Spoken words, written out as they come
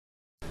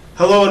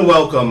Hello and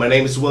welcome. My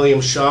name is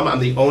William Shum. I'm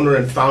the owner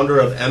and founder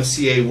of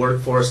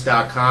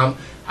mcaworkforce.com.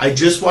 I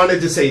just wanted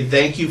to say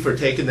thank you for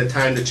taking the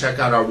time to check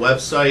out our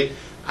website.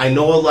 I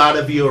know a lot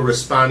of you are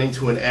responding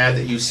to an ad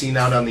that you've seen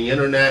out on the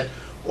internet,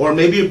 or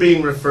maybe you're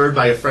being referred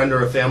by a friend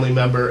or a family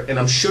member, and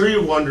I'm sure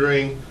you're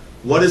wondering,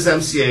 what is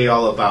MCA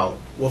all about?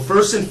 Well,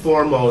 first and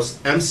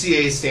foremost,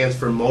 MCA stands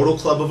for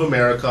Motor Club of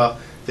America.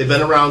 They've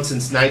been around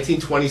since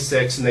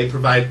 1926, and they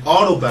provide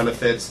auto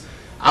benefits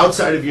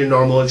outside of your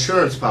normal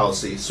insurance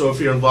policy. So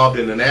if you're involved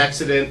in an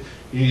accident,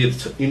 you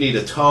need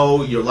a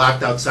tow, you're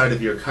locked outside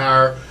of your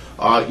car,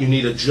 you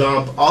need a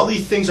jump, all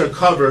these things are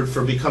covered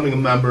for becoming a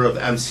member of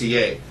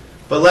MCA.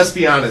 But let's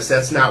be honest,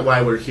 that's not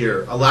why we're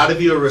here. A lot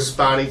of you are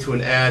responding to an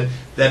ad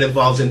that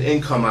involves an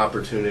income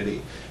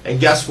opportunity.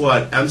 And guess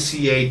what?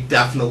 MCA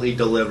definitely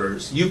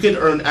delivers. You can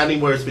earn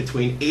anywhere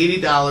between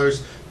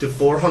 $80 to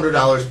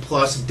 $400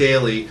 plus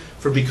daily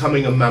for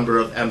becoming a member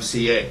of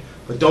MCA.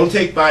 But don't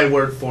take my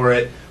word for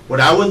it. What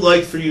I would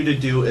like for you to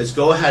do is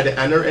go ahead and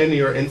enter in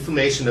your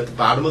information at the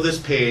bottom of this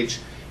page,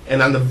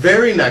 and on the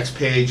very next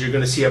page you're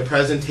going to see a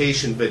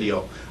presentation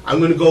video. I'm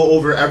going to go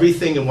over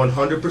everything in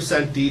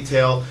 100%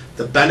 detail,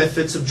 the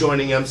benefits of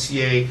joining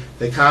MCA,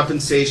 the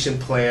compensation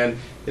plan,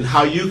 and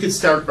how you can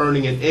start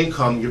earning an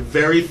income your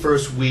very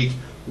first week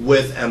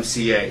with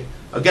MCA.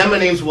 Again, my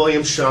name is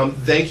William Shum.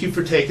 Thank you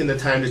for taking the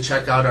time to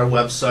check out our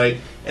website,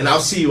 and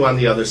I'll see you on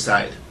the other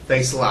side.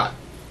 Thanks a lot.